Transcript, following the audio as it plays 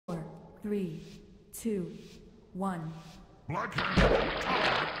3, 2, 1. Black Hand won't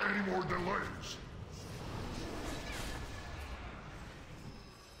tolerate any more delays.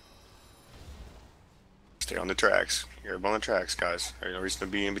 Stay on the tracks. You're up on the tracks, guys. There's no reason to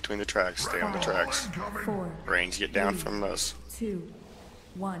be in between the tracks. Stay on the tracks. 4, Range, get down from us. 2,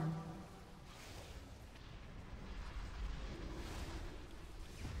 1.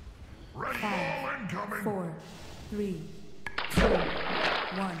 Red ball incoming. 4, 3, 2,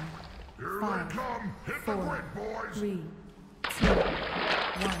 1. Here 5, they come. Hit the 4, grid, boys. 3, 2,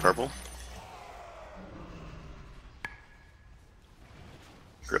 1. Purple.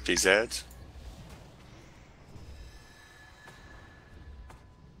 Grip these heads.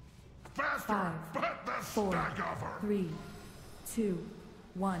 Faster. 5, Bet the 4, stack of her. 3, 2,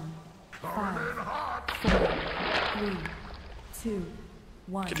 1. Coming 5, in hot. 4, 3, 2,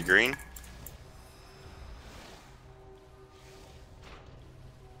 1. Get the green.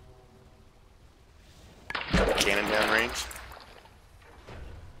 Cannon down range.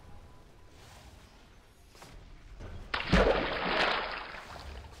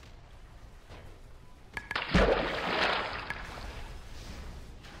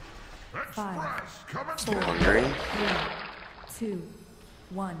 Express coming Four. through. On green. 3, 2,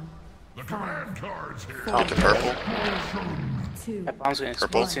 1. The command cards here. Get the purple. 2, That bomb's gonna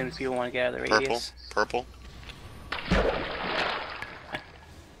Purple. explode soon if you want to get out of the Purple. radius. Purple.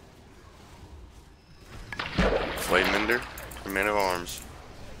 Flame Mender. Man of Arms.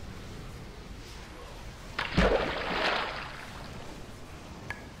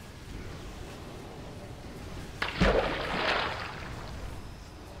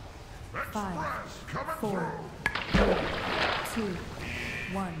 Express coming 4, through. 3, 2,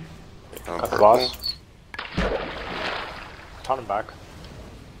 1. On Got the purple. boss. Turn him back.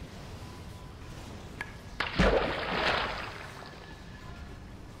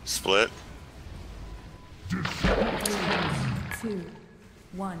 Split. 3, 2,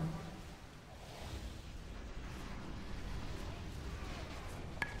 1.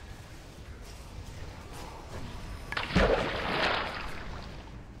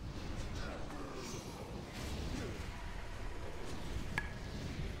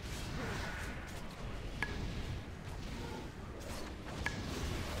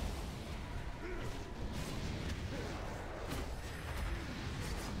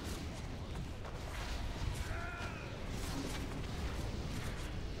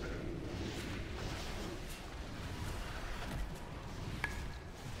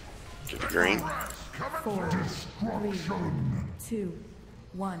 Get the green. Express coming 4, through. 3, 2,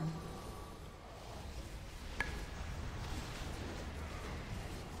 1.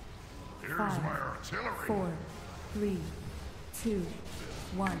 Here's 5, my artillery. 4, 3, 2,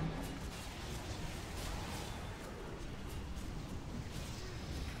 1.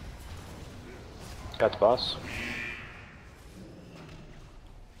 Got the boss.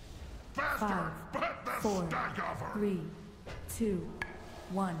 Faster. 5, Bet the 4, stack of her. 3, 2,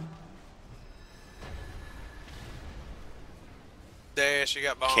 1. Dash, you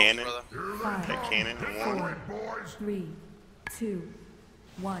got bombs, Cannon. brother. Here they 5, Take cannon Hit and the one. grid, boys. 3, 2,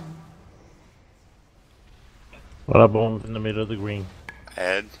 1. A lot of bombs in the middle of the green.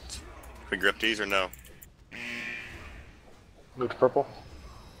 Add. We grip these or no? Move to purple.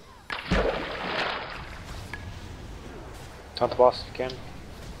 Turn the boss if you can.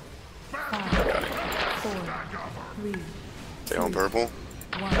 5, Got it. 4, 3, Stay on purple.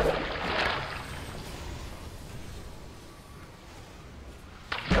 1.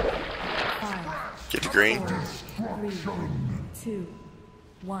 5, Get the green. 4, 3, 2,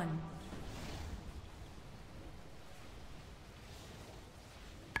 1.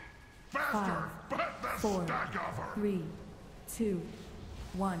 5, Bet the 4, stack of her. 3, 2,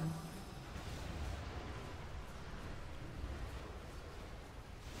 1.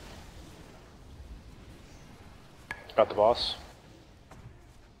 Got the boss.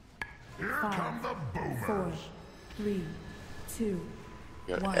 Here 5, come the 4, boomers. 3, 2,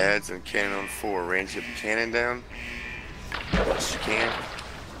 Got 1. adds and cannon on 4. Range, get the cannon down. As you can.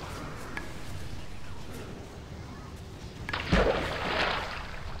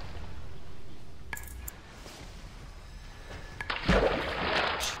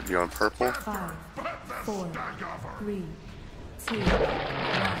 Should be on purple. 5, Bet the 4, stack of her. 3, 2, 1.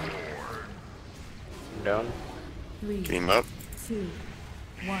 I'm down. 3, Get him up. 2,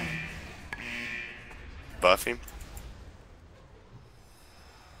 1. Buff him.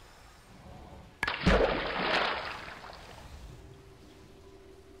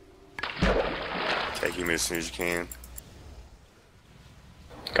 Take him as soon as you can.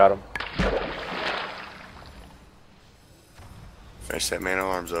 Got him. Finish that man of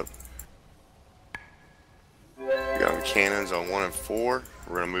arms up. the cannons on 1 and 4.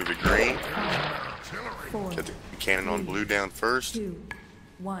 We're gonna move to green. 4, Get the cannon on blue down first. 2,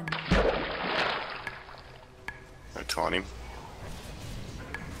 1. I taunt him.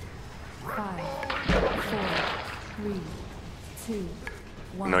 5, 4, 3, 2,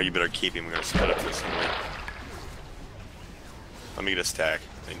 1. No, you better keep him. We're gonna split up this way. Let me get a stack.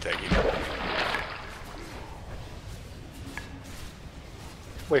 Then take him.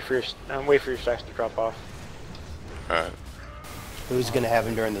 Wait for your stacks to drop off. Alright. Who's gonna have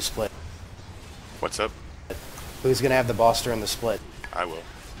him during the split? What's up? Who's gonna have the boss during the split? I will.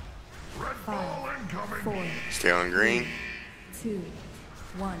 5, 4, Stay on green. 2,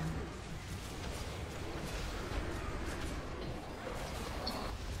 1.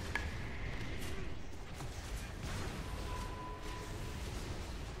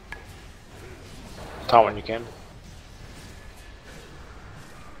 Taunt when you can.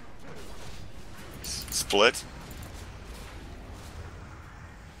 Split.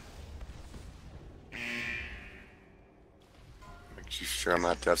 Make sure I'm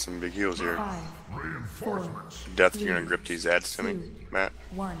not to have some big heals here. 5, 4, Death, you're gonna grip these ads to me, 2, Matt.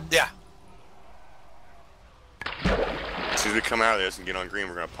 1. Yeah. As soon as we come out of this and get on green,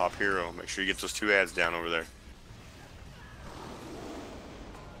 we're gonna pop hero. Make sure you get those 2 ads down over there.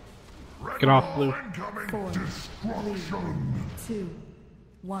 Get off, blue. 4, 3, 2,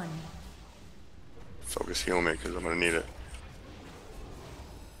 1. Focus heal me, because I'm gonna need it.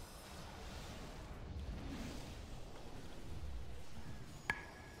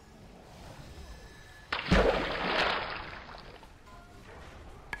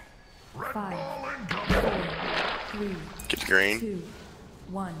 Five, 4, 3, Get to green. 2,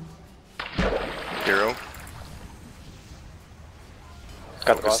 1. Hero.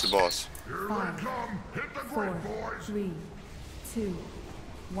 Got the Focus boss. the boss. 5, 4, 3, 2,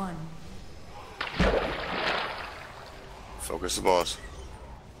 1. Focus the boss.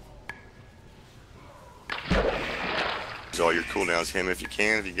 Use all your cooldowns. Him if you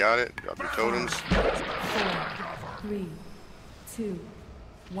can, if you got it. Drop your totems. 4, 3, 2,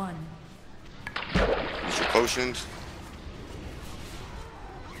 1. Use your potions.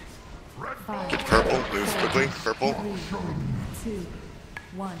 5, Get purple. Move quickly. Purple. 3, 2,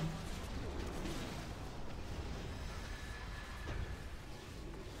 1.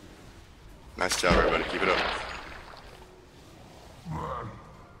 Nice job, everybody. Keep it up.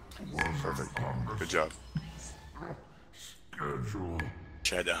 Perfect. Good job. Schedule.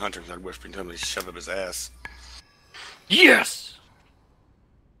 Chad, that hunter started whispering to him to shove up his ass. Yes!